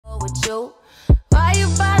show. Why you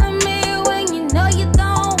bother me when you know you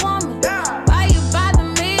don't want me? Why you bother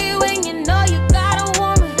me when you know you got a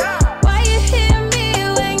woman? Why you hear me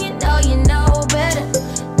when you know better?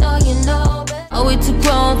 Are we too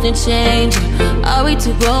grown to change? Are we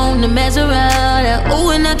too grown to mess around? Ooh,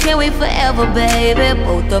 and I can't wait forever, baby.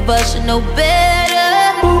 Both of us should know better.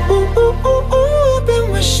 Ooh, ooh, ooh, ooh, ooh,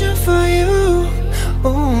 been wishing for you.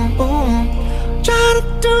 Ooh, ooh. Try to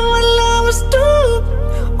do what lovers do.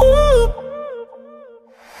 Ooh.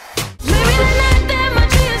 Maybe not that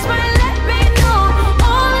much is right, let me know.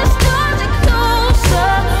 All the stars are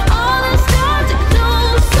closer. All the stars are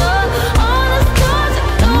closer. All the stars are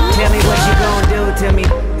closer. Tell me what you gon' do to me.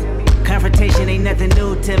 Confrontation ain't nothing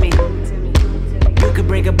new to me. You could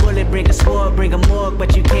bring a bullet, bring a sword, bring a morgue,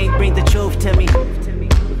 but you can't bring the truth to me.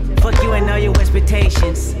 Fuck you and all your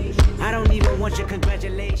expectations. I don't even want your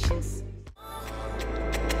congratulations.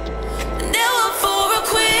 Never for a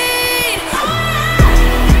queen.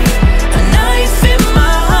 A knife in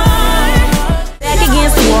my heart. Back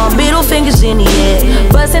against the wall, middle fingers in the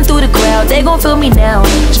air. Busting through the crowd, they gon' feel me now.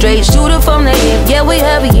 Straight shooter from the hip, yeah, we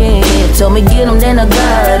heavy in here. Tell me get 'em, then I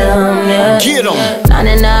got 'em, yeah. Get 'em.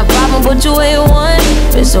 99 problem, but you ain't one.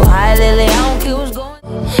 Been so high lately, I don't care what's going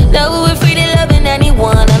on. Now we're free to loving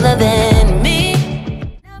anyone other than me.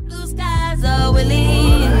 Now blue skies are we leaving.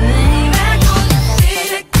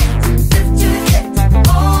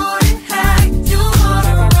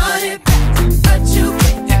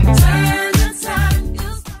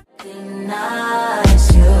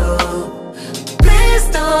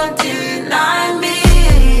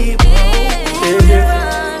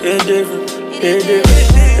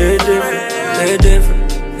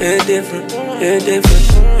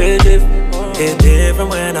 It's different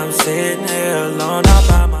when I'm sitting here alone all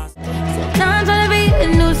by myself. Now I'm trying to be a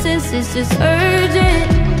nuisance, it's just urgent.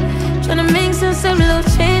 Trying to make sense of little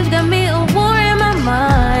change, got me a war in my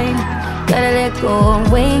mind. Gotta let go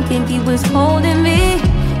of Wayne, can't keep what's holding me.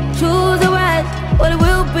 Choose the right, but it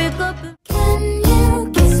will break up. Can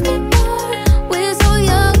you kiss me more? We're so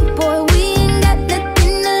young, boy, we ain't got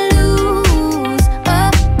nothing to lose. Oh,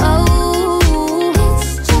 oh, it's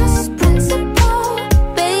just principle.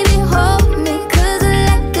 Baby, hold me, 'cause I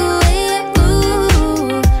like the way you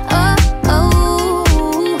move. Oh, oh,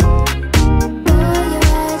 boy, you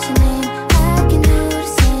write your name, I can do the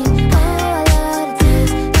same. Oh, I love the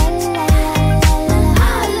taste, la la la la.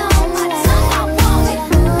 All on my tongue, I want it.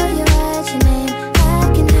 Boy, you write your name, I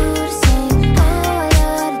can do the same. Oh, I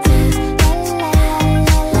love the taste, la la la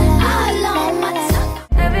la. All on my tongue.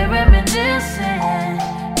 Every reminiscing,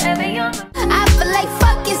 every young. I feel like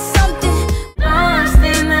fucking something. Lost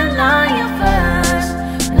in the line first.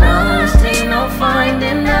 Lost in no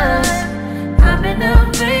finding us. I've been a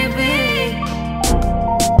baby.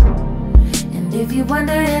 And if you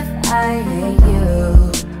wonder if I hate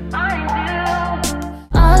you, I do.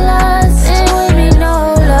 All lost and with me no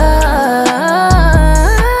love.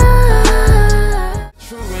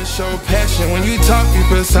 True and show passion when you talk, be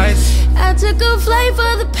precise. I took a flight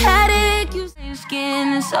for the paddock. You say your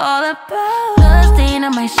skin is all about. Blood stain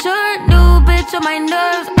on my shirt, new bitch on my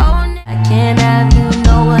nerves. Oh, I can't have you,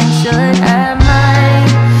 no one should.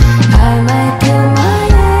 I might kill my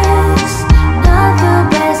ex. Not the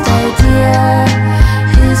best idea.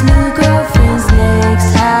 His new girlfriend's next.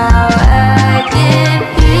 How I get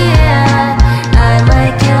here. I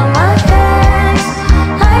might kill my ex.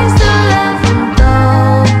 I still love him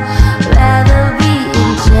though. Rather be in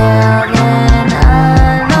jail than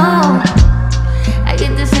alone. I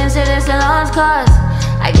get the sense that it's a lost cause.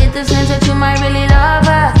 I get the sense that you might really love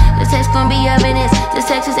her. This text gon' be evidence. This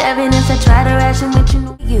text is evidence. I try to ration with